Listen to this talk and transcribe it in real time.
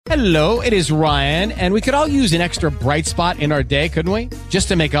Hello, it is Ryan, and we could all use an extra bright spot in our day, couldn't we? Just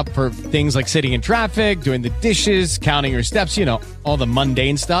to make up for things like sitting in traffic, doing the dishes, counting your steps, you know, all the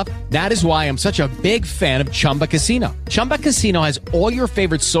mundane stuff. That is why I'm such a big fan of Chumba Casino. Chumba Casino has all your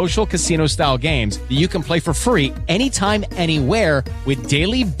favorite social casino-style games that you can play for free anytime, anywhere with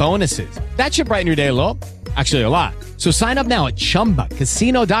daily bonuses. That should brighten your day a little. Actually, a lot. So sign up now at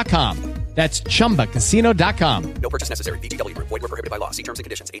ChumbaCasino.com. That's ChumbaCasino.com. No purchase necessary. VGW Group. Void where prohibited by law. See terms and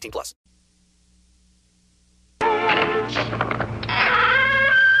conditions. 18 plus.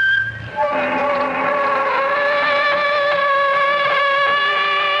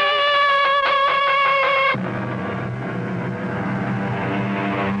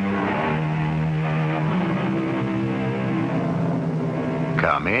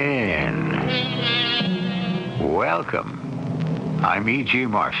 Come in. Welcome. I'm E.G.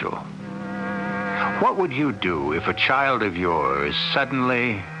 Marshall. What would you do if a child of yours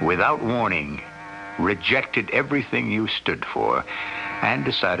suddenly, without warning, rejected everything you stood for and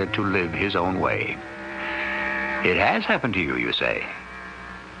decided to live his own way? It has happened to you, you say?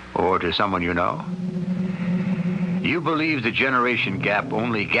 Or to someone you know? You believe the generation gap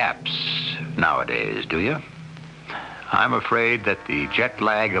only gaps nowadays, do you? I'm afraid that the jet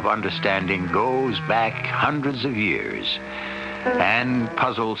lag of understanding goes back hundreds of years and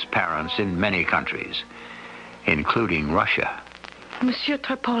puzzles parents in many countries, including Russia. Monsieur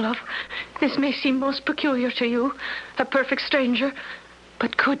Topolov, this may seem most peculiar to you, a perfect stranger,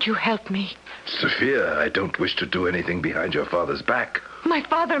 but could you help me? Sophia, I don't wish to do anything behind your father's back. My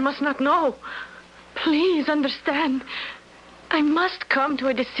father must not know. Please understand. I must come to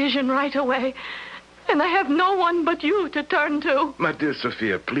a decision right away, and I have no one but you to turn to. My dear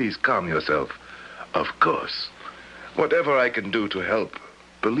Sophia, please calm yourself. Of course. Whatever I can do to help,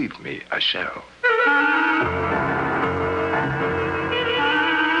 believe me, I shall.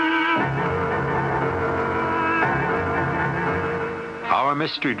 Our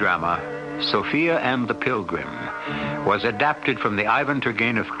mystery drama, Sophia and the Pilgrim, was adapted from the Ivan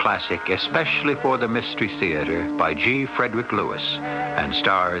Turgenev classic especially for the Mystery Theater by G. Frederick Lewis and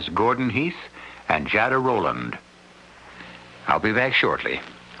stars Gordon Heath and Jada Rowland. I'll be back shortly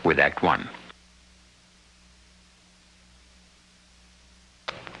with Act One.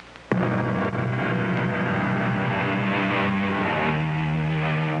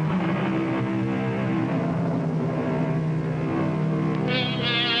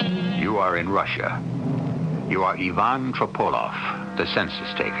 You are in Russia. You are Ivan Tropolov, the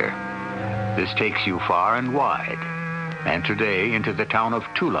census taker. This takes you far and wide, and today into the town of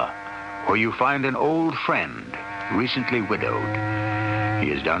Tula, where you find an old friend, recently widowed. He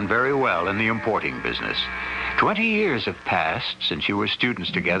has done very well in the importing business. 20 years have passed since you were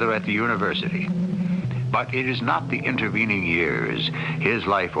students together at the university. But it is not the intervening years, his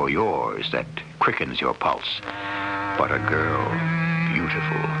life or yours, that quickens your pulse, but a girl,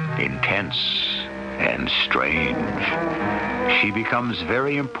 beautiful, intense, and strange. She becomes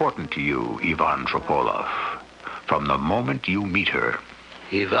very important to you, Ivan Tropolov, from the moment you meet her.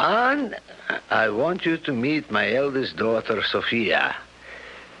 Ivan, I want you to meet my eldest daughter, Sophia.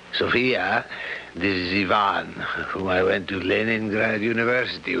 Sophia, this is Ivan, whom I went to Leningrad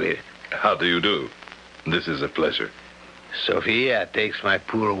University with. How do you do? This is a pleasure. Sophia takes my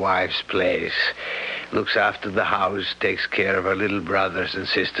poor wife's place, looks after the house, takes care of her little brothers and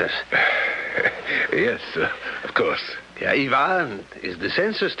sisters. Yes, of course. Yeah, Ivan is the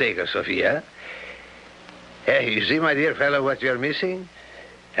census taker, Sophia. Hey, you see, my dear fellow, what you're missing?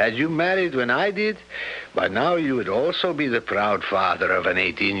 Had you married when I did, by now you would also be the proud father of an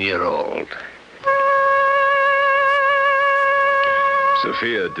 18-year-old.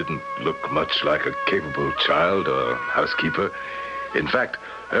 Sophia didn't look much like a capable child or housekeeper. In fact,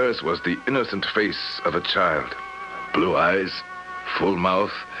 hers was the innocent face of a child. Blue eyes, full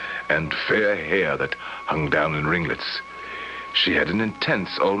mouth, and fair hair that hung down in ringlets. She had an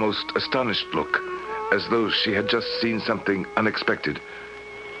intense, almost astonished look, as though she had just seen something unexpected.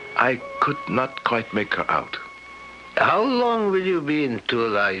 I could not quite make her out. How long will you be in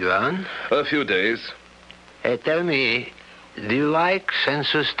Tula, Ivan? A few days. Hey, tell me, do you like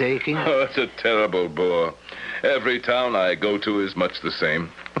census taking? Oh, it's a terrible bore. Every town I go to is much the same.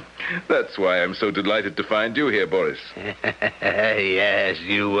 That's why I'm so delighted to find you here, Boris. Yes,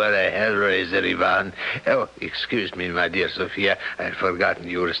 you were a hellraiser, Ivan. Oh, excuse me, my dear Sophia. I'd forgotten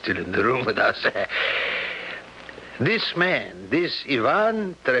you were still in the room with us. This man, this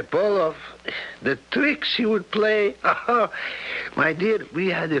Ivan Trepolov, the tricks he would play. My dear, we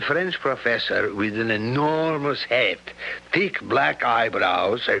had a French professor with an enormous head, thick black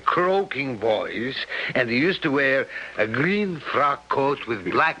eyebrows, a croaking voice, and he used to wear a green frock coat with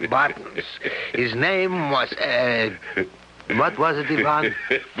black buttons. His name was, what was it, Ivan?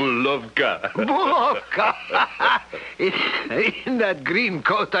 Bulovka. Bulovka! In that green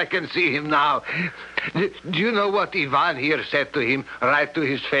coat, I can see him now. Do you know what Ivan here said to him, right to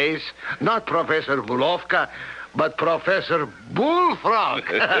his face? Not Professor Bulovka, but Professor Bullfrog.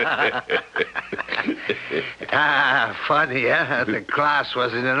 Funny, huh? The class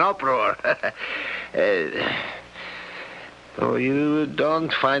was in an uproar. Oh, you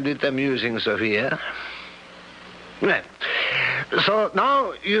don't find it amusing, Sophia? Well, so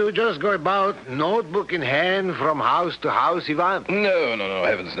now you just go about, notebook in hand, from house to house, Ivan? No,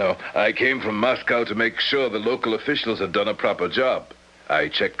 heavens no. I came from Moscow to make sure the local officials have done a proper job. I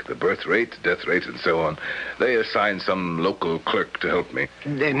check the birth rate, death rate, and so on. They assign some local clerk to help me.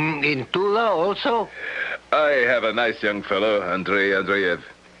 In Tula also? I have a nice young fellow, Andrei Andreev.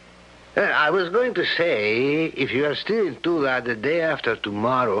 I was going to say, if you are still in Tula the day after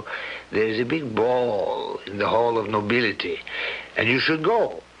tomorrow, there's a big ball in the Hall of Nobility, and you should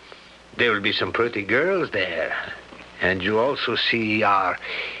go. There will be some pretty girls there, and you also see our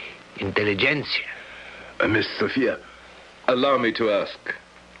intelligentsia. Miss Sophia, allow me to ask,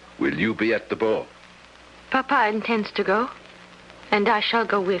 will you be at the ball? Papa intends to go, and I shall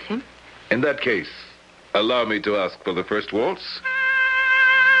go with him. In that case, allow me to ask for the first waltz.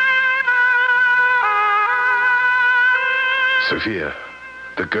 Sophia,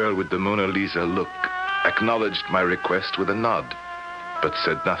 the girl with the Mona Lisa look, acknowledged my request with a nod, but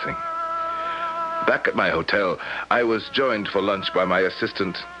said nothing. Back at my hotel, I was joined for lunch by my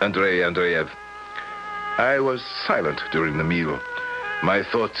assistant, Andrei Andreev. I was silent during the meal, my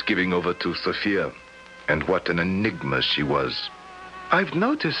thoughts giving over to Sophia, and what an enigma she was. I've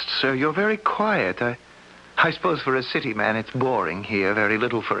noticed, sir, you're very quiet. I suppose for a city man it's boring here, very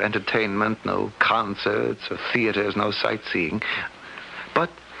little for entertainment, no concerts or theaters, no sightseeing.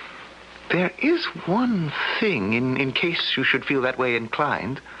 But there is one thing, in case you should feel that way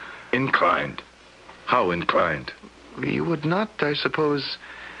inclined. Inclined? How inclined? You would not, I suppose,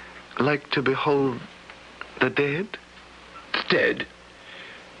 like to behold the dead? The dead?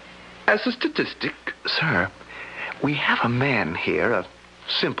 As a statistic? Sir, we have a man here, a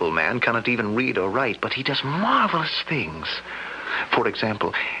simple man, cannot even read or write, but he does marvelous things. For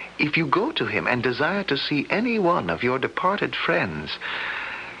example, if you go to him and desire to see any one of your departed friends,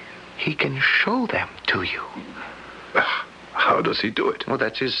 he can show them to you. How does he do it? Well,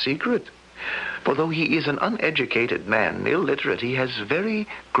 that's his secret. For though he is an uneducated man, illiterate, he has very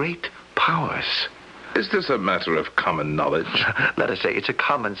great powers. Is this a matter of common knowledge? Let us say it's a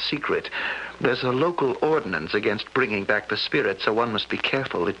common secret. There's a local ordinance against bringing back the spirit, so one must be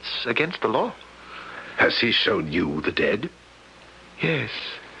careful. It's against the law. Has he shown you the dead? Yes.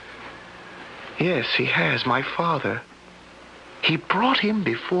 Yes, he has, my father. He brought him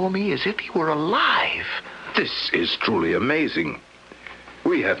before me as if he were alive. This is truly amazing.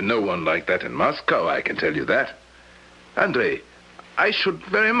 We have no one like that in Moscow, I can tell you that. Andrei, I should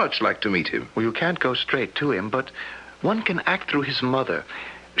very much like to meet him. Well, you can't go straight to him, but one can act through his mother.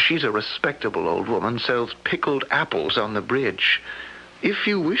 She's a respectable old woman, sells pickled apples on the bridge. If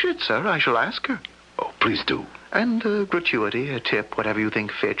you wish it, sir, I shall ask her. Oh, please do. And a gratuity, a tip, whatever you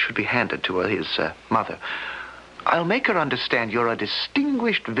think fit, should be handed to her, his mother. I'll make her understand you're a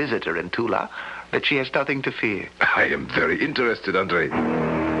distinguished visitor in Tula, that she has nothing to fear. I am very interested, Andrei.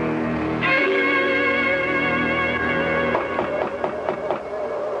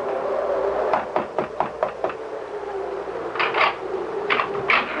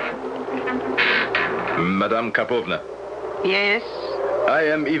 Madame Karpovna. Yes? I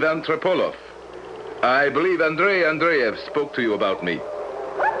am Ivan Trepolov. I believe Andrei Andreev spoke to you about me.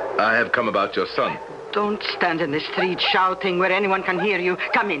 I have come about your son. Don't stand in the street shouting where anyone can hear you.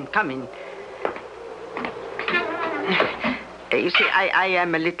 Come in, come in. You see, I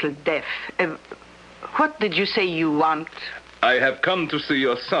am a little deaf. What did you say you want? I have come to see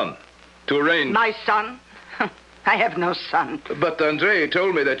your son, to arrange... My son? I have no son. But Andrei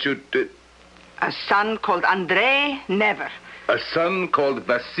told me that you... A son called Andrei? Never. A son called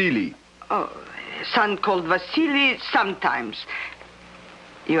Vasily. Oh, a son called Vasily sometimes.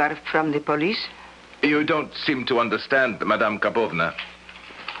 You are from the police? You don't seem to understand, Madame Karpovna.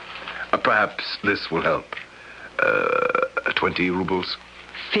 Perhaps this will help. 20 rubles.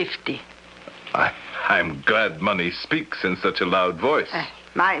 50. I'm glad money speaks in such a loud voice.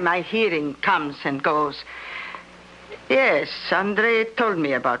 My hearing comes and goes. Yes, Andrei told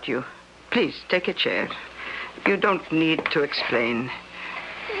me about you. Please, take a chair. You don't need to explain.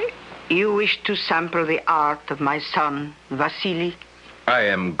 You wish to sample the art of my son, Vasily? I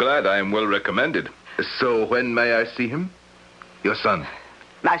am glad I am well recommended. So when may I see him? Your son.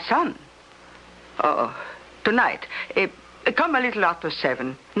 My son? Oh, tonight. Come a little after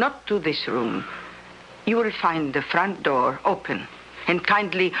 7. Not to this room. You will find the front door open. And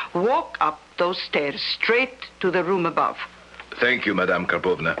kindly walk up those stairs straight to the room above. Thank you, Madame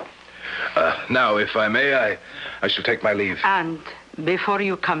Karpovna. Now, if I may, I shall take my leave. And before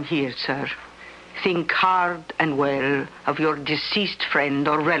you come here, sir, think hard and well of your deceased friend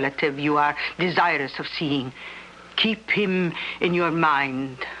or relative you are desirous of seeing. Keep him in your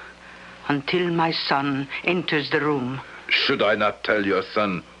mind until my son enters the room. Should I not tell your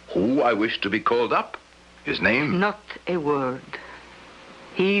son who I wish to be called up? His name? Not a word.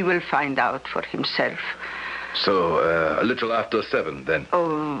 He will find out for himself. So, a little after 7, then?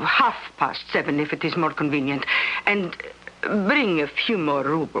 Oh, 7:30, if it is more convenient. And bring a few more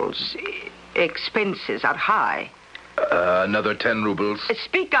rubles. Expenses are high. Another 10 rubles.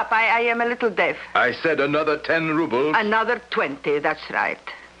 Speak up. I am a little deaf. I said another 10 rubles. Another 20, that's right.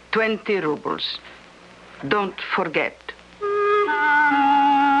 20 rubles. Don't forget.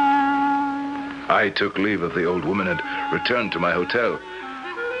 I took leave of the old woman and returned to my hotel.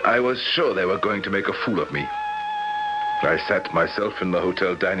 I was sure they were going to make a fool of me. I sat myself in the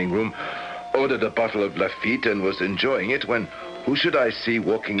hotel dining room, ordered a bottle of Lafitte, and was enjoying it when who should I see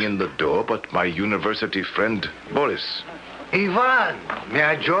walking in the door but my university friend, Boris. Ivan, may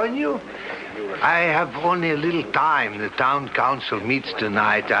I join you? I have only a little time. The town council meets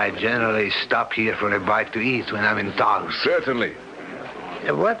tonight. I generally stop here for a bite to eat when I'm in town. Certainly.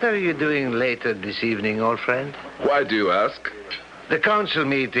 What are you doing later this evening, old friend? Why do you ask? The council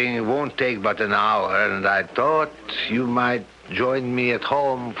meeting won't take but an hour, and I thought you might join me at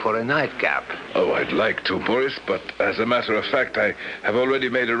home for a nightcap. Oh, I'd like to, Boris, but as a matter of fact, I have already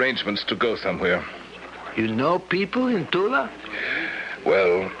made arrangements to go somewhere. You know people in Tula?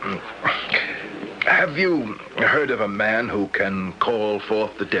 Well, have you heard of a man who can call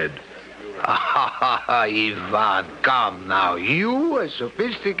forth the dead? Ivan, come now. You, a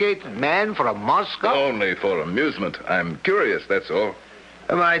sophisticated man from Moscow? Only for amusement. I'm curious, that's all.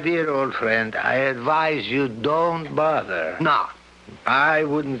 My dear old friend, I advise you don't bother. No, I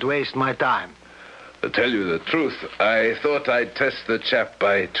wouldn't waste my time. To tell you the truth, I thought I'd test the chap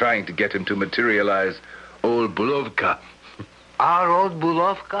by trying to get him to materialize old Bulovka. Our old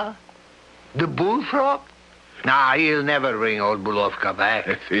Bulovka? The bullfrog? Nah, he'll never bring old Bulovka back.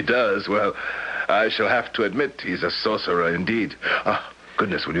 If he does, well, I shall have to admit he's a sorcerer indeed. Ah,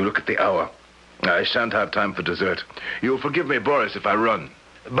 goodness, when you look at the hour, I shan't have time for dessert. You'll forgive me, Boris, if I run.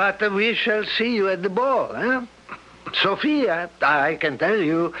 But we shall see you at the ball, huh? Sophia, I can tell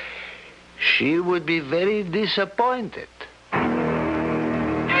you, she would be very disappointed.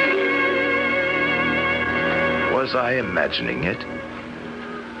 Was I imagining it?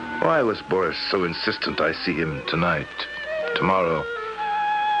 Why was Boris so insistent I see him tonight, tomorrow?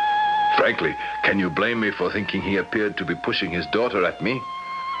 Frankly, can you blame me for thinking he appeared to be pushing his daughter at me?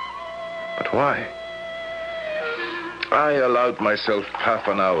 But why? I allowed myself half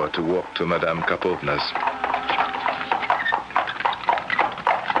an hour to walk to Madame Karpovna's.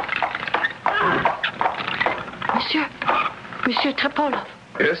 Monsieur Trepolov.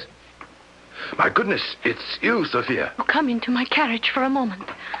 Yes? My goodness, it's you, Sophia. Oh, come into my carriage for a moment.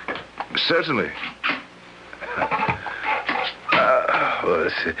 Certainly. Well,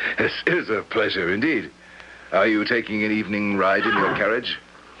 this is a pleasure indeed. Are you taking an evening ride in your carriage?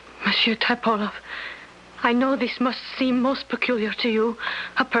 Monsieur Trepolov, I know this must seem most peculiar to you,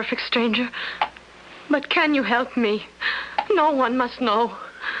 a perfect stranger. But can you help me? No one must know.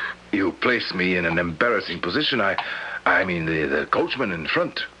 You place me in an embarrassing position. I mean, the coachman in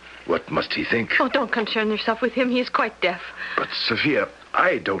front. What must he think? Oh, don't concern yourself with him. He is quite deaf. But, Sophia,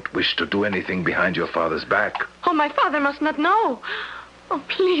 I don't wish to do anything behind your father's back. Oh, my father must not know. Oh,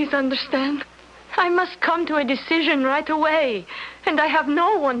 please understand. I must come to a decision right away. And I have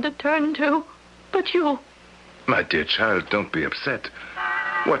no one to turn to but you. My dear child, don't be upset.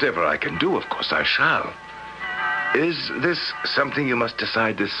 Whatever I can do, of course I shall. Is this something you must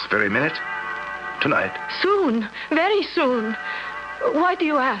decide this very minute? Tonight? Soon. Very soon. Why do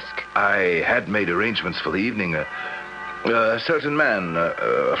you ask? I had made arrangements for the evening. A certain man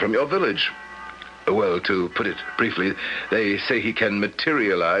from your village. Well, to put it briefly, they say he can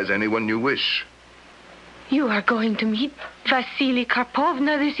materialize anyone you wish. You are going to meet Vasily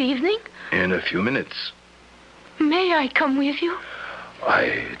Karpovna this evening? In a few minutes. May I come with you?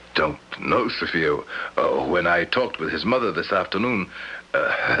 I don't know, Sophia. When I talked with his mother this afternoon,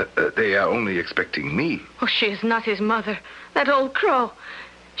 they are only expecting me. Oh, she is not his mother. That old crow.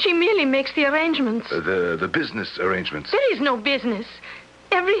 She merely makes the arrangements. The business arrangements. There is no business.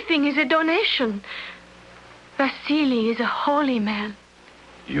 Everything is a donation. Vasily is a holy man.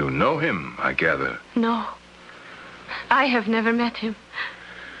 You know him, I gather. No. I have never met him.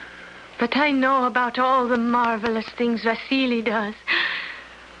 But I know about all the marvelous things Vasily does.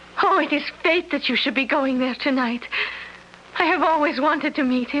 Oh, it is fate that you should be going there tonight. I have always wanted to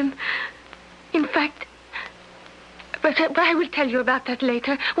meet him. In fact... But I will tell you about that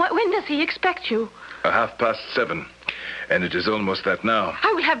later. When does he expect you? 7:30. And it is almost that now.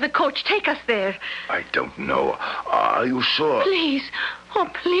 I will have the coach take us there. I don't know. Are you sure? Please. Oh,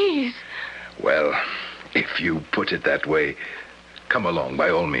 please. Well, if you put it that way, come along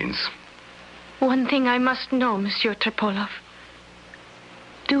by all means. One thing I must know, Monsieur Tripolov.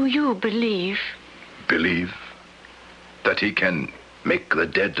 Do you believe? Believe? That he can make the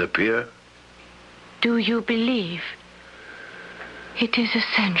dead appear? Do you believe? It is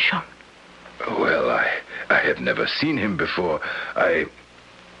essential. Well, I have never seen him before.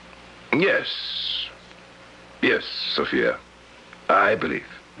 Yes, Sophia. I believe.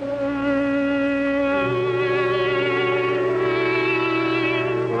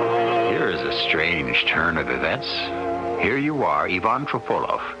 Here is a strange turn of events. Here you are, Ivan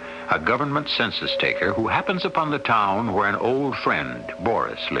Tropolov, a government census taker who happens upon the town where an old friend,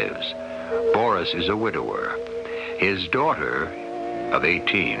 Boris, lives. Boris is a widower. His daughter, of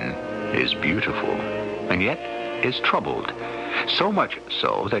 18, is beautiful, and yet is troubled. So much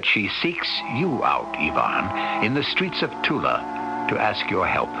so that she seeks you out, Ivan, in the streets of Tula to ask your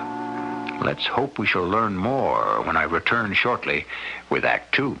help. Let's hope we shall learn more when I return shortly with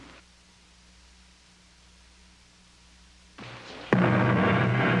Act 2.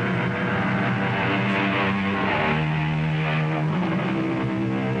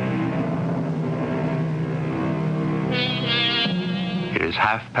 It is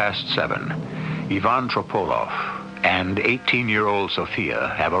 7:30. Ivan Tropolov and 18-year-old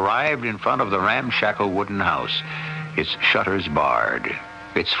Sophia have arrived in front of the ramshackle wooden house, its shutters barred,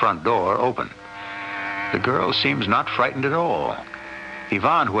 its front door open. The girl seems not frightened at all.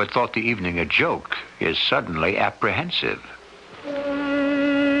 Ivan, who had thought the evening a joke, is suddenly apprehensive.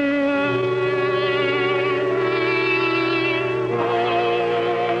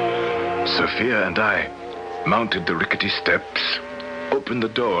 Sophia and I mounted the rickety steps, opened the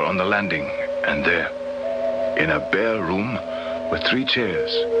door on the landing, and there, in a bare room with 3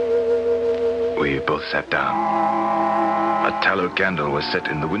 chairs, we both sat down. A tallow candle was set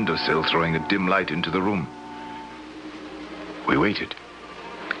in the windowsill, throwing a dim light into the room. We waited.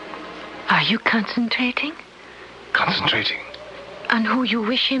 Are you concentrating? Concentrating? On who you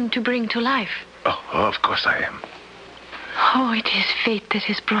wish him to bring to life? Oh, of course I am. Oh, it is fate that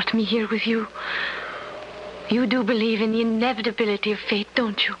has brought me here with you. You do believe in the inevitability of fate,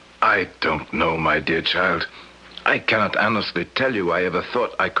 don't you? I don't know, my dear child. I cannot honestly tell you I ever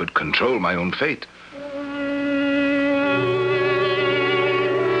thought I could control my own fate.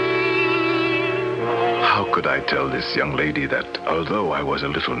 How could I tell this young lady that, although I was a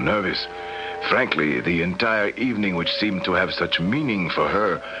little nervous, frankly, the entire evening, which seemed to have such meaning for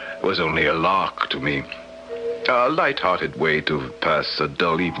her, was only a lark to me. A light-hearted way to pass a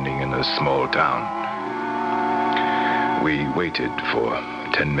dull evening in a small town. We waited for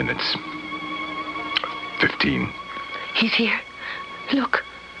 10 minutes. 15. He's here. Look.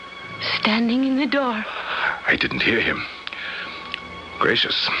 Standing in the door. I didn't hear him.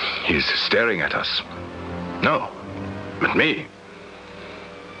 Gracious, he's staring at us. No, at me.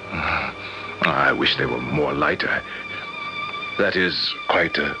 I wish they were more lighter. That is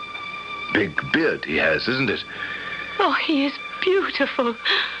quite a big beard he has, isn't it? Oh, he is beautiful.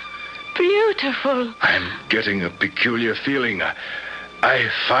 Beautiful. I'm getting a peculiar feeling. I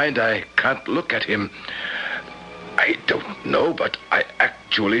find I can't look at him. I don't know, but I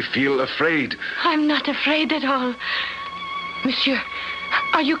actually feel afraid. I'm not afraid at all. Monsieur,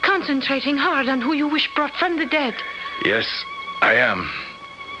 are you concentrating hard on who you wish brought from the dead? Yes, I am.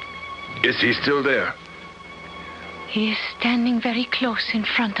 Is he still there? He is standing very close in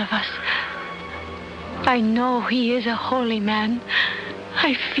front of us. I know he is a holy man.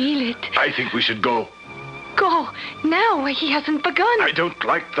 I feel it. I think we should go. Go now, he hasn't begun. I don't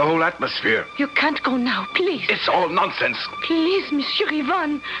like the whole atmosphere. You can't go now, please. It's all nonsense. Please, Monsieur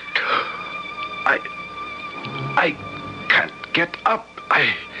Ivan. I can't get up.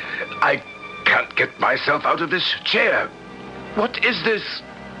 I can't get myself out of this chair. What is this?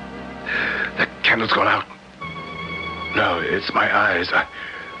 The candle's gone out. No, it's my eyes.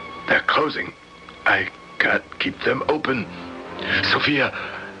 They're closing. I can't keep them open. Sophia,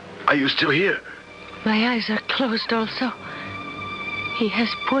 are you still here? My eyes are closed also. He has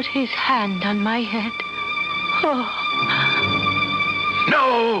put his hand on my head. Oh.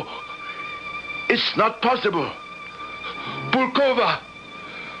 No! It's not possible. Bulkova!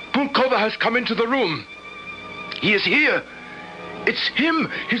 Bulkova has come into the room. He is here. It's him.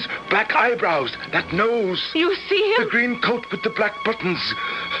 His black eyebrows, that nose. You see him? The green coat with the black buttons.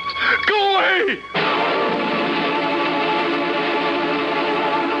 Go away!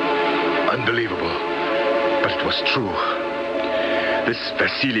 Unbelievable. But it was true. This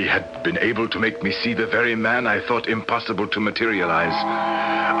Vasily had been able to make me see the very man I thought impossible to materialize.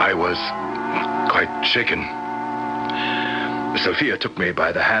 I was quite shaken. Sophia took me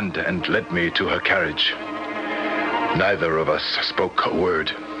by the hand and led me to her carriage. Neither of us spoke a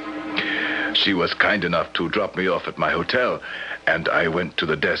word. She was kind enough to drop me off at my hotel, and I went to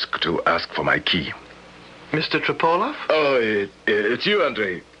the desk to ask for my key. Mr. Tropolov? Oh, it's you,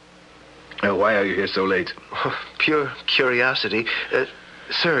 Andrei. Why are you here so late? Pure curiosity.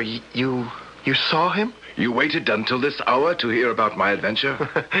 Sir, you saw him? You waited until this hour to hear about my adventure?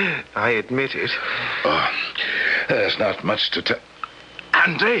 I admit it. Oh, there's not much to tell.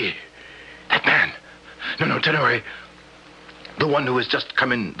 Andrei! That man! No, Tenore. The one who has just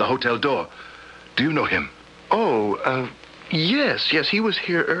come in the hotel door. Do you know him? Oh, yes, he was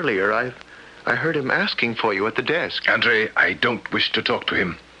here earlier. I heard him asking for you at the desk. Andrei, I don't wish to talk to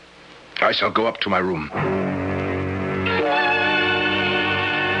him. I shall go up to my room.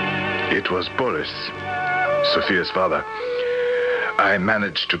 It was Boris, Sophia's father. I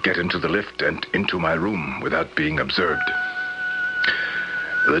managed to get into the lift and into my room without being observed.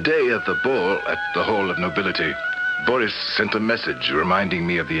 The day of the ball at the Hall of Nobility, Boris sent a message reminding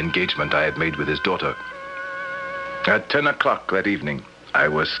me of the engagement I had made with his daughter. At 10 o'clock that evening, I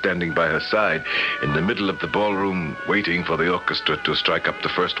was standing by her side in the middle of the ballroom, waiting for the orchestra to strike up the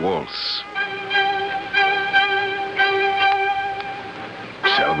first waltz.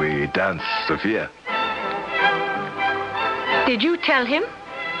 Shall we dance, Sophia? Did you tell him?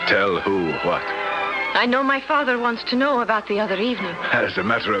 Tell who what? I know my father wants to know about the other evening. As a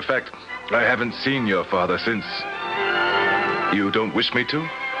matter of fact, I haven't seen your father since. You don't wish me to?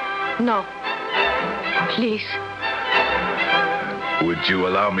 No. Please. Would you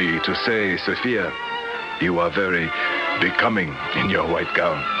allow me to say, Sophia, you are very becoming in your white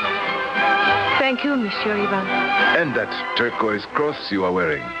gown. Thank you, Monsieur Ivan. And that turquoise cross you are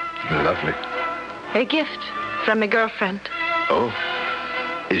wearing. Lovely. A gift from a girlfriend. Oh,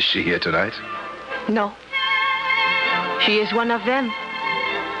 is she here tonight? No. She is one of them.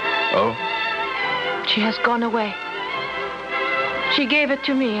 Oh? She has gone away. She gave it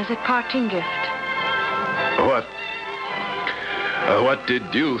to me as a parting gift. What? What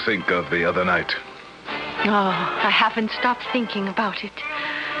did you think of the other night? Oh, I haven't stopped thinking about it.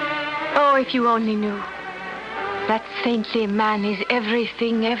 Oh, if you only knew. That saintly man is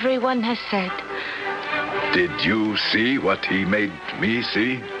everything everyone has said. Did you see what he made me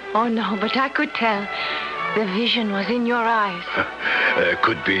see? Oh, no, but I could tell. The vision was in your eyes. There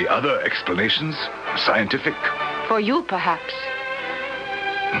could be other explanations, scientific. For you, perhaps.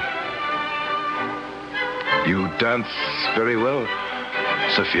 You dance very well,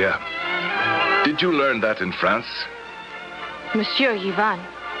 Sophia. Did you learn that in France? Monsieur Ivan,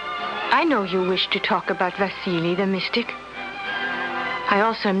 I know you wish to talk about Vasily the mystic. I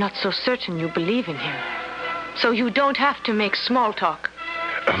also am not so certain you believe in him. So you don't have to make small talk.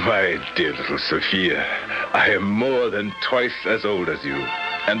 My dear little Sophia, I am more than twice as old as you,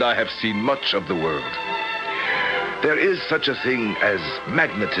 and I have seen much of the world. There is such a thing as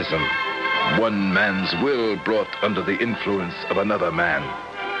magnetism. One man's will brought under the influence of another man.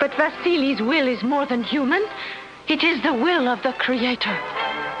 But Vasily's will is more than human. It is the will of the Creator.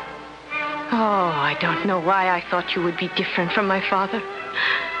 Oh, I don't know why I thought you would be different from my father.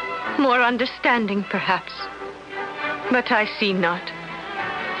 More understanding, perhaps. But I see not.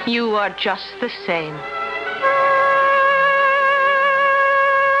 You are just the same.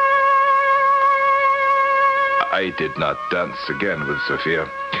 I did not dance again with Sophia.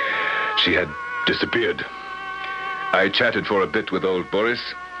 She had disappeared. I chatted for a bit with old Boris.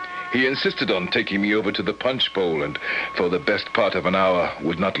 He insisted on taking me over to the punch bowl and for the best part of an hour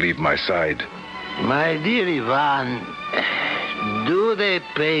would not leave my side. My dear Ivan, do they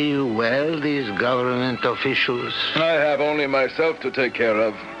pay you well, these government officials? I have only myself to take care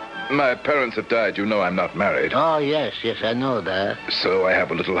of. My parents have died. You know I'm not married. Oh, yes, I know that. So I have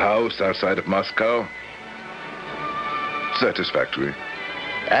a little house outside of Moscow. Satisfactory.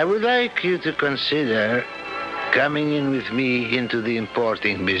 I would like you to consider coming in with me into the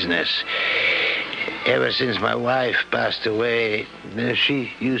importing business. Ever since my wife passed away,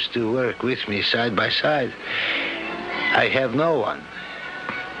 she used to work with me side by side. I have no one,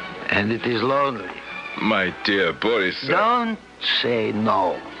 and it is lonely. My dear Boris... Don't say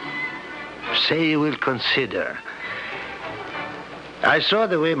no. Say you will consider. I saw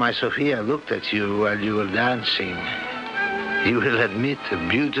the way my Sophia looked at you while you were dancing. You will admit a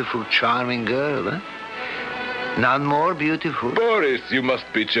beautiful, charming girl, huh? None more beautiful. Boris, you must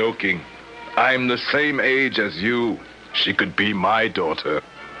be joking. I'm the same age as you. She could be my daughter.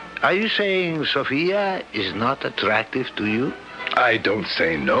 Are you saying Sophia is not attractive to you? I don't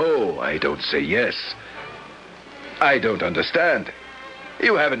say no. I don't say yes. I don't understand.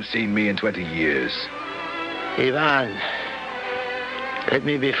 You haven't seen me in 20 years. Ivan, let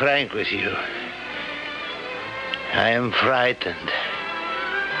me be frank with you. I am frightened.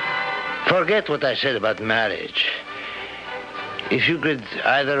 Forget what I said about marriage. If you could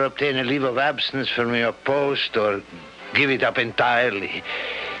either obtain a leave of absence from your post or give it up entirely,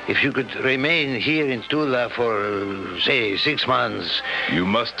 if you could remain here in Tula for, say, 6 months... You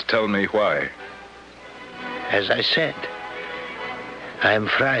must tell me why. As I said, I am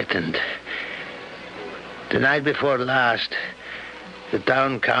frightened. The night before last, the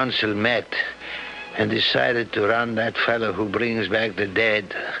town council met and decided to run that fellow who brings back the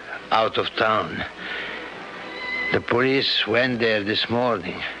dead out of town. The police went there this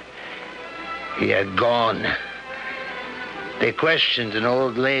morning. He had gone. They questioned an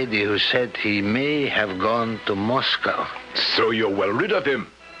old lady who said he may have gone to Moscow. So you're well rid of him?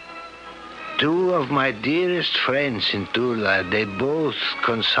 2 of my dearest friends in Tula, they both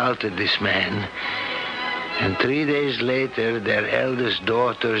consulted this man. And 3 days later, their eldest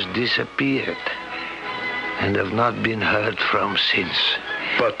daughters disappeared and have not been heard from since.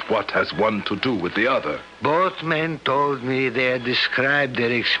 But what has one to do with the other? Both men told me they had described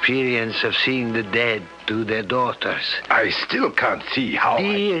their experience of seeing the dead to their daughters. I still can't see how...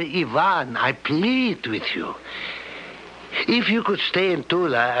 Dear Ivan, I plead with you. If you could stay in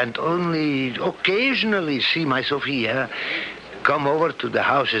Tula and only occasionally see my Sophia, come over to the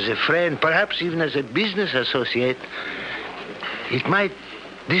house as a friend, perhaps even as a business associate, it might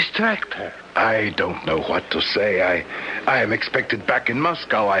distract her. I don't know what to say. I am expected back in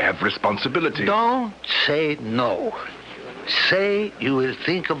Moscow. I have responsibilities. Don't say no. Say you will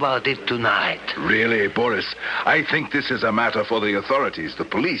think about it tonight. Really, Boris, I think this is a matter for the authorities, the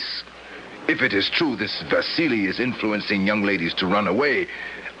police. If it is true this Vasily is influencing young ladies to run away,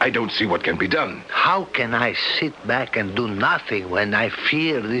 I don't see what can be done. How can I sit back and do nothing when I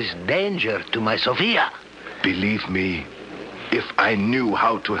fear this danger to my Sophia? Believe me, if I knew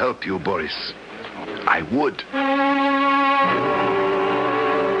how to help you, Boris, I would.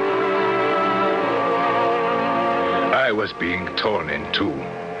 I was being torn in two.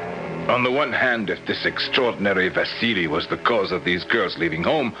 On the one hand, if this extraordinary Vasily was the cause of these girls leaving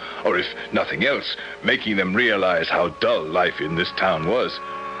home, or if nothing else, making them realize how dull life in this town was,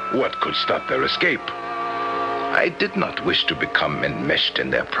 what could stop their escape? I did not wish to become enmeshed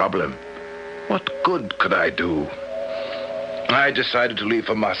in their problem. What good could I do? I decided to leave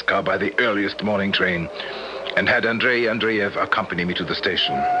for Moscow by the earliest morning train and had Andrei Andreev accompany me to the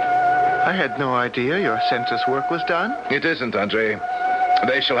station. I had no idea your census work was done. It isn't, Andrei.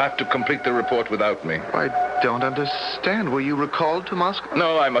 They shall have to complete the report without me. I don't understand. Were you recalled to Moscow?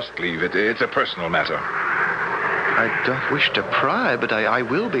 No, I must leave. It's a personal matter. I don't wish to pry, but I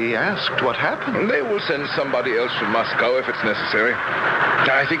will be asked what happened. They will send somebody else from Moscow if it's necessary.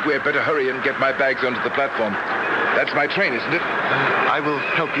 I think we had better hurry and get my bags onto the platform. That's my train, isn't it? I will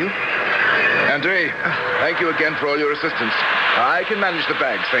help you. Andrei, thank you again for all your assistance. I can manage the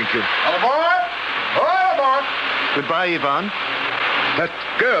bags, thank you. All aboard! All aboard! Goodbye, Ivan. That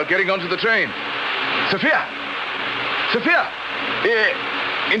girl getting onto the train. Sophia! Sophia!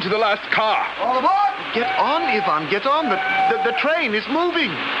 Into the last car. All aboard! Get on, Ivan, get on. The train is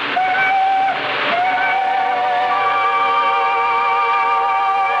moving.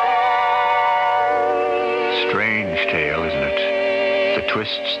 Strange tale, isn't it? The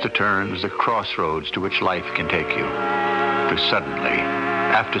twists, the turns, the crossroads to which life can take you. To suddenly,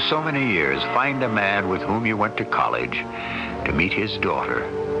 after so many years, find a man with whom you went to college, to meet his daughter,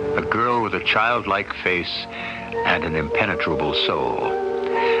 a girl with a childlike face and an impenetrable soul.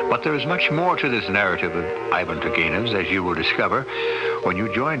 But there is much more to this narrative of Ivan Turgenev's, as you will discover when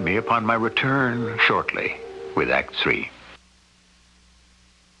you join me upon my return shortly with Act 3.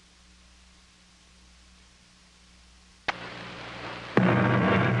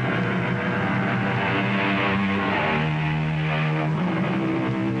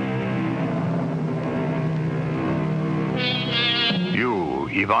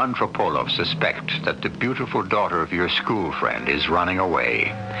 Ivan Tropolov suspects that the beautiful daughter of your school friend is running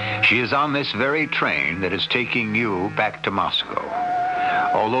away. She is on this very train that is taking you back to Moscow.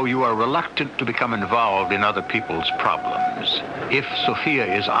 Although you are reluctant to become involved in other people's problems, if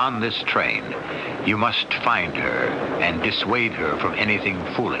Sophia is on this train, you must find her and dissuade her from anything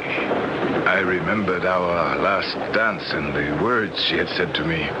foolish. I remembered our last dance and the words she had said to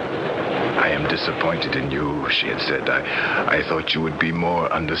me. I am disappointed in you, she had said. I thought you would be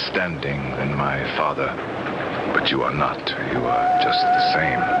more understanding than my father. But you are not. You are just the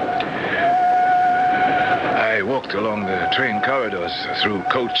same. I walked along the train corridors, through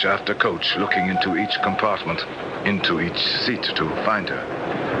coach after coach, looking into each compartment, into each seat to find her.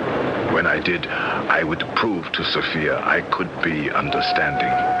 When I did, I would prove to Sophia I could be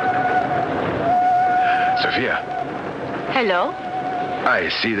understanding. Sophia. Hello? I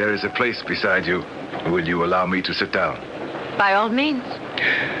see there is a place beside you. Will you allow me to sit down? By all means.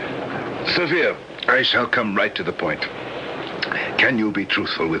 Sophia, I shall come right to the point. Can you be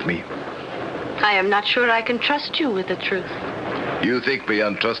truthful with me? I am not sure I can trust you with the truth. You think me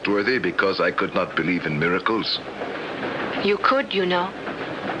untrustworthy because I could not believe in miracles? You could, you know.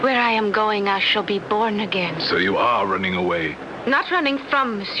 Where I am going, I shall be born again. So you are running away? Not running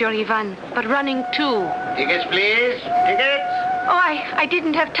from Monsieur Ivan, but running to. Tickets, please. Tickets. Oh, I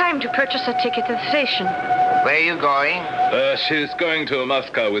didn't have time to purchase a ticket at the station. Where are you going? She's going to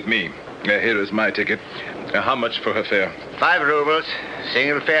Moscow with me. Here is my ticket. How much for her fare? 5 rubles.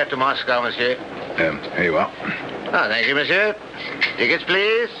 Single fare to Moscow, monsieur. Here you are. Oh, thank you, monsieur. Tickets,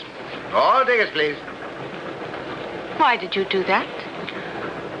 please. All tickets, please. Why did you do that?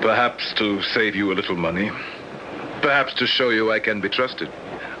 Perhaps to save you a little money. Perhaps to show you I can be trusted.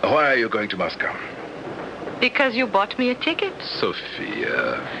 Why are you going to Moscow? Because you bought me a ticket.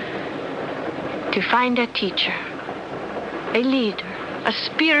 Sophia. To find a teacher. A leader. A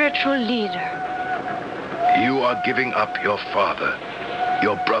spiritual leader. You are giving up your father,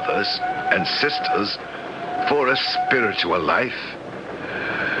 your brothers and sisters for a spiritual life?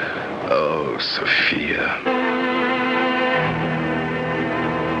 Oh, Sophia.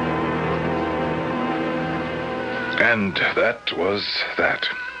 And that was that.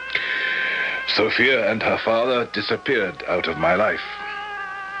 Sophia and her father disappeared out of my life.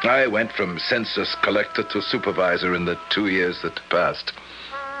 I went from census collector to supervisor in the 2 years that passed.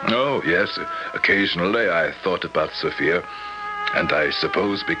 Oh, yes, occasionally I thought about Sophia, and I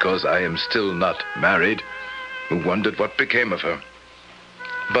suppose because I am still not married, wondered what became of her.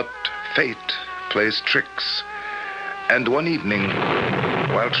 But fate plays tricks, and one evening,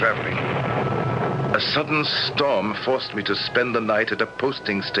 while traveling, a sudden storm forced me to spend the night at a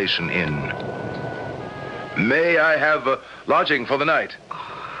posting station inn. May I have a lodging for the night?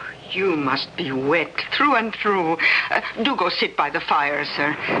 You must be wet through and through. Do go sit by the fire,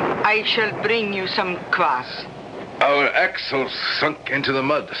 sir. I shall bring you some kvass. Our axles sunk into the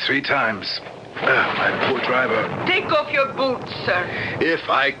mud 3 times. My poor driver. Take off your boots, sir. If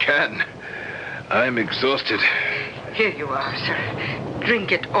I can. I'm exhausted. Here you are, sir.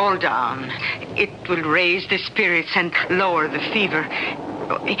 Drink it all down. It will raise the spirits and lower the fever.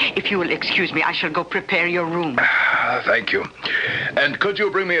 If you will excuse me, I shall go prepare your room. Thank you. And could you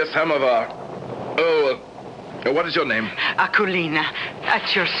bring me a samovar? Oh, what is your name? Akulina,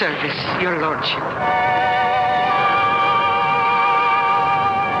 at your service, your lordship.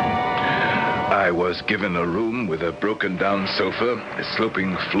 I was given a room with a broken-down sofa, a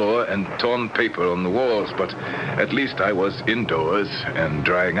sloping floor, and torn paper on the walls, but at least I was indoors and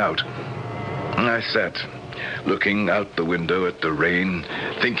drying out. I sat, looking out the window at the rain,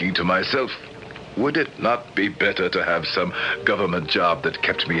 thinking to myself, would it not be better to have some government job that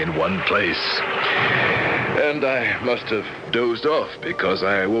kept me in one place? And I must have dozed off because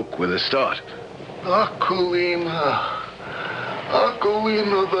I awoke with a start. Akulina,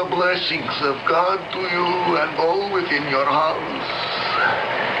 Akulina, the blessings of God to you and all within your house.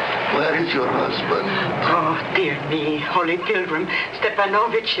 Where is your husband? Oh, dear me, Holy Pilgrim.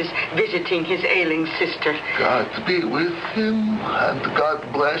 Stepanovich is visiting his ailing sister. God be with him, and God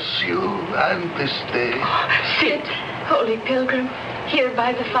bless you and this day. Sit, Holy Pilgrim, here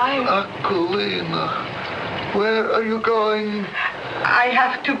by the fire. Akulina, where are you going? I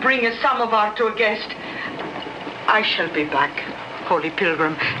have to bring a samovar to a guest. I shall be back, Holy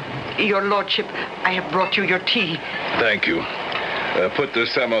Pilgrim. Your lordship, I have brought you your tea. Thank you. Put the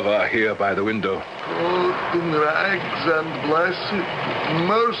samovar here by the window. Clothed in rags and blessed,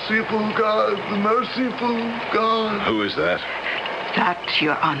 merciful God, merciful God. Who is that? That,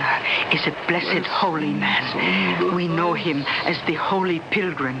 Your Honor, is a blessed holy man. We know him as the Holy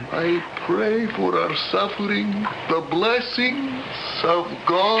Pilgrim. I pray for our suffering, the blessings of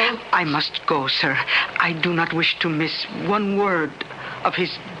God. I must go, sir. I do not wish to miss one word of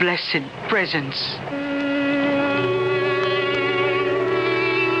his blessed presence.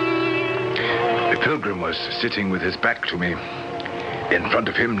 The pilgrim was sitting with his back to me. In front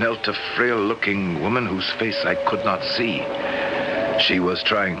of him knelt a frail-looking woman whose face I could not see. She was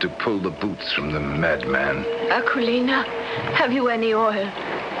trying to pull the boots from the madman. Aquilina, have you any oil?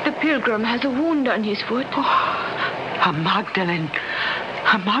 The pilgrim has a wound on his foot. Oh, a Magdalene.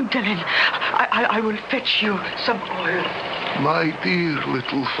 A Magdalene. I will fetch you some oil. My dear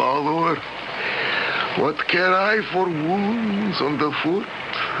little follower, what care I for wounds on the foot?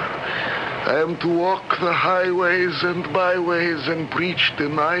 I am to walk the highways and byways and preach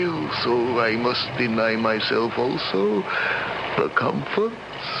denial, so I must deny myself also the comforts.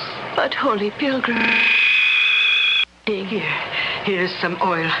 But, Holy Pilgrim... Here's some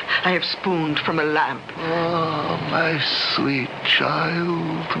oil I have spooned from a lamp. Ah, my sweet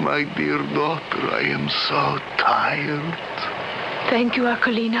child, my dear daughter, I am so tired. Thank you,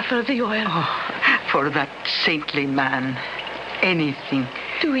 Aquilina, for the oil. Oh, for that saintly man, anything.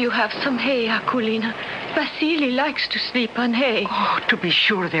 Do you have some hay, Aquilina? Vasily likes to sleep on hay. Oh, to be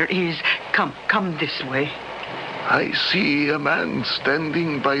sure there is. Come this way. I see a man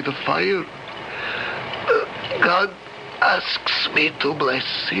standing by the fire. God asks me to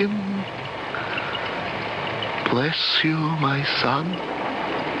bless him. Bless you, my son.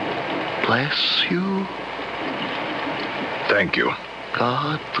 Bless you. Thank you.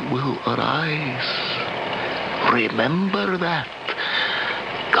 God will arise. Remember that.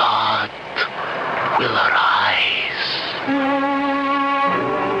 God will arise.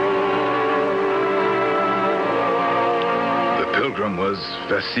 The pilgrim was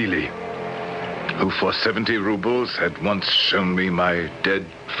Vasily, who for 70 rubles had once shown me my dead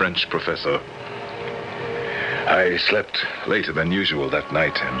French professor. I slept later than usual that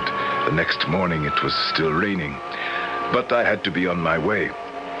night, and the next morning it was still raining. But I had to be on my way.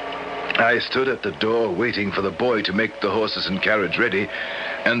 I stood at the door waiting for the boy to make the horses and carriage ready,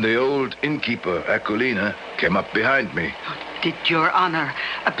 and the old innkeeper, Aquilina, came up behind me. Did Your Honor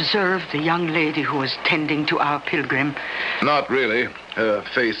observe the young lady who was tending to our pilgrim? Not really. Her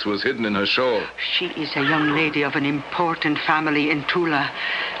face was hidden in her shawl. She is a young lady of an important family in Tula.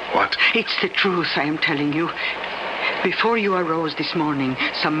 What? It's the truth, I am telling you. Before you arose this morning,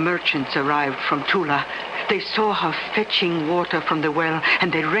 some merchants arrived from Tula. They saw her fetching water from the well,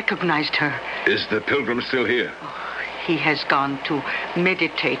 and they recognized her. Is the pilgrim still here? Oh, he has gone to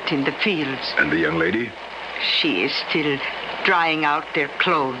meditate in the fields. And the young lady? She is still drying out their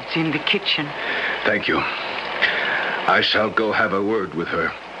clothes in the kitchen. Thank you. I shall go have a word with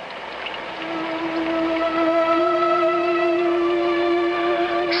her.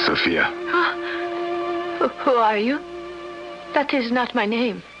 Sophia. Who are you? That is not my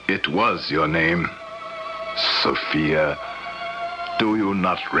name. It was your name. Sophia. Do you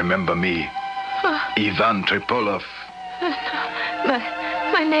not remember me? Ivan Tripolov.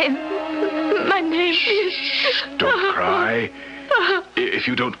 My name is... Don't cry. If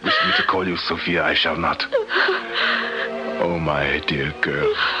you don't wish me to call you Sophia, I shall not. Oh, my dear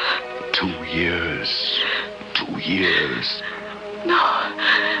girl. 2 years. 2 years. No.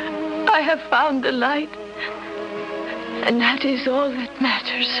 I have found the light. And that is all that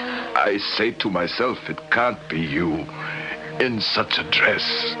matters. I say to myself, it can't be you. In such a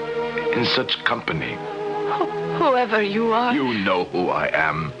dress. In such company. Whoever you are. You know who I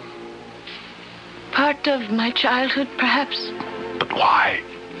am. Part of my childhood, perhaps. But why?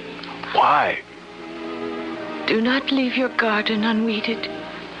 Why? Do not leave your garden unweeded.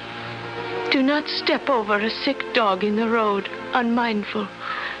 Do not step over a sick dog in the road, unmindful.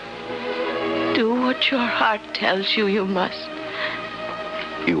 Do what your heart tells you you must.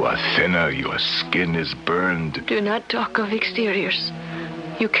 You are thinner, your skin is burned. Do not talk of exteriors.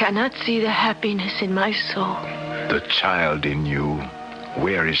 You cannot see the happiness in my soul. The child in you,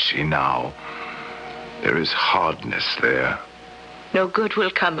 where is she now? There is hardness there. No good will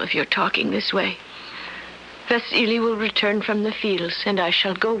come of your talking this way. Vasily will return from the fields, and I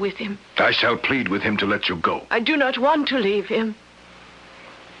shall go with him. I shall plead with him to let you go. I do not want to leave him.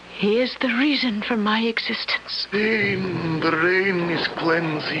 He is the reason for my existence. The rain is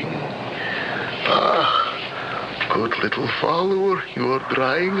cleansing. Ah, good little follower, you are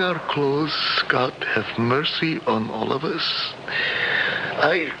drying our clothes. God have mercy on all of us.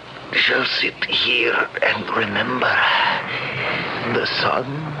 I shall sit here and remember the sun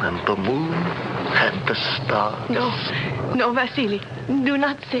and the moon and the stars. No, Vasily. Do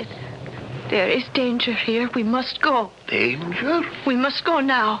not sit. There is danger here. We must go. Danger? We must go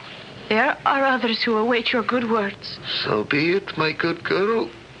now. There are others who await your good words. So be it, my good girl.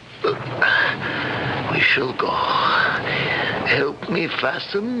 We shall go. Help me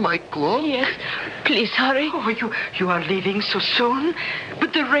fasten my cloak. Yes. Please hurry. Oh, you are leaving so soon?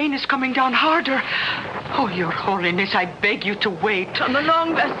 But the rain is coming down harder. Oh, Your Holiness, I beg you to wait. Come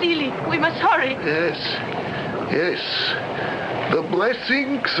along, Vasily. We must hurry. Yes. The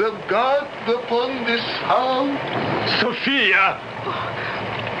blessings of God upon this house. Sophia!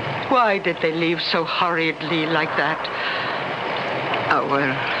 Why did they leave so hurriedly like that? Oh,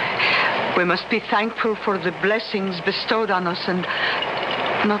 well, we must be thankful for the blessings bestowed on us and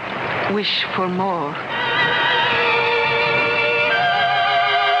not wish for more.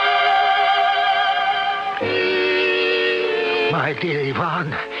 My dear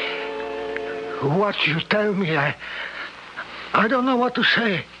Ivan, what you tell me, I don't know what to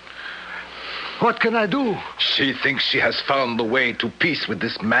say. What can I do? She thinks she has found the way to peace with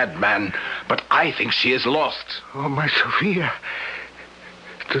this madman, but I think she is lost. Oh, my Sophia.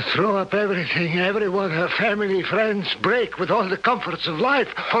 To throw up everything, everyone, her family, friends, break with all the comforts of life.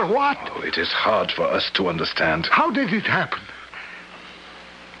 For what? Oh, it is hard for us to understand. How did it happen?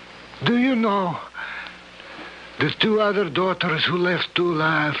 Do you know the two other daughters who left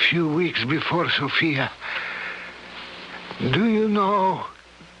Tula a few weeks before Sophia? Do you know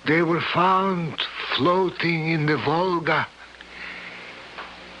they were found floating in the Volga?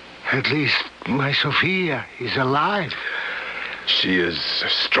 At least my Sophia is alive. She is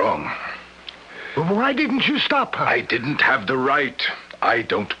strong. Why didn't you stop her? I didn't have the right. I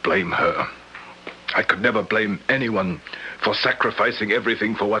don't blame her. I could never blame anyone for sacrificing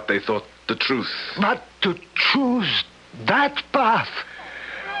everything for what they thought the truth. But to choose that path.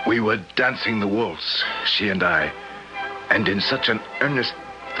 We were dancing the waltz, she and I, and in such an earnest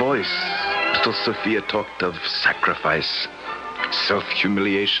voice, little Sophia talked of sacrifice.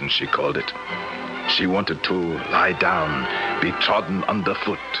 Self-humiliation, she called it. She wanted to lie down, be trodden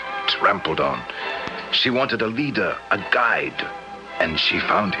underfoot, trampled on. She wanted a leader, a guide, and she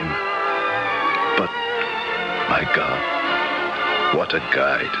found him. But, my God, what a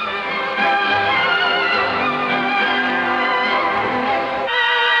guide.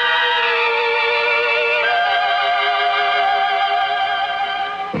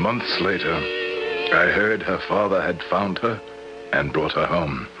 Months later, I heard her father had found her and brought her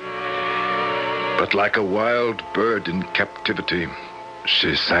home. But like a wild bird in captivity,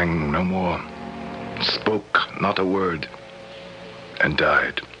 she sang no more, spoke not a word, and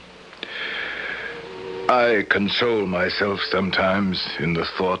died. I console myself sometimes in the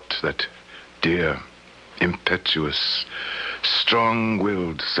thought that dear, impetuous,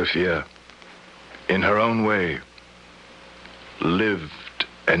 strong-willed Sophia, in her own way, lived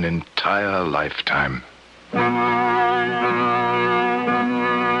an entire lifetime.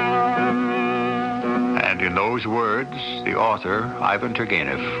 And in those words, the author, Ivan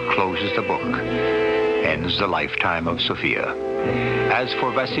Turgenev, closes the book, ends the lifetime of Sophia. As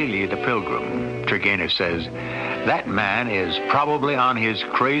for Vasily the Pilgrim, Turgenev says, that man is probably on his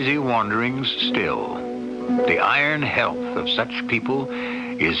crazy wanderings still. The iron health of such people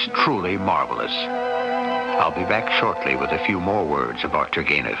is truly marvelous. I'll be back shortly with a few more words about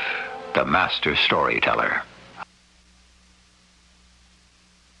Turgenev, the master storyteller.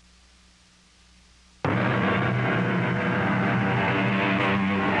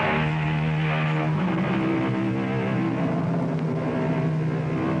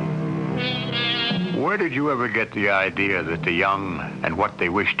 Where did you ever get the idea that the young and what they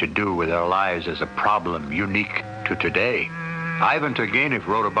wish to do with their lives is a problem unique to today? Ivan Turgenev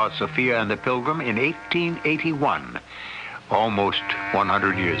wrote about Sophia and the Pilgrim in 1881, almost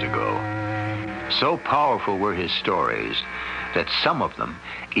 100 years ago. So powerful were his stories that some of them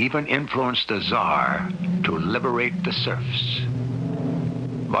even influenced the Tsar to liberate the serfs.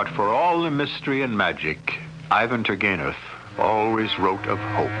 But for all the mystery and magic, Ivan Turgenev always wrote of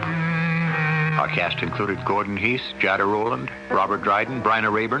hope. Our cast included Gordon Heath, Jada Rowland, Robert Dryden,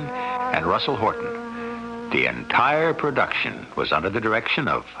 Bryna Rayburn, and Russell Horton. The entire production was under the direction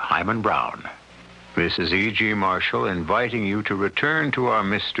of Hyman Brown. This is E.G. Marshall inviting you to return to our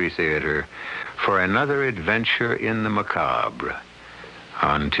Mystery Theater for another adventure in the macabre.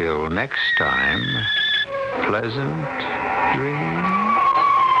 Until next time, pleasant dreams.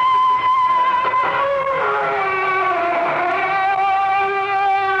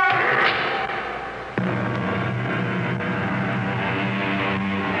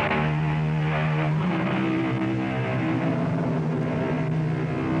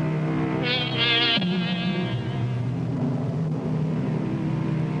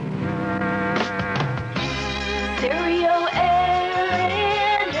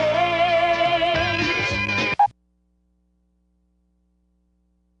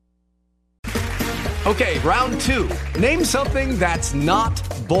 Okay, round two. Name something that's not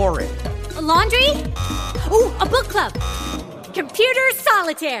boring. A laundry? Ooh, a book club. Computer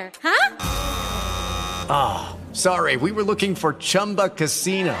solitaire, huh? Ah, sorry, we were looking for Chumba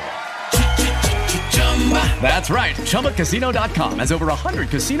Casino. That's right, ChumbaCasino.com has over 100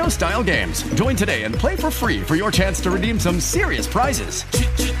 casino-style games. Join today and play for free for your chance to redeem some serious prizes.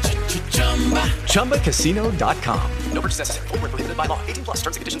 ChumbaCasino.com. No purchase necessary. Void where prohibited by law. 18 plus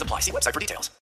terms and conditions apply. See website for details.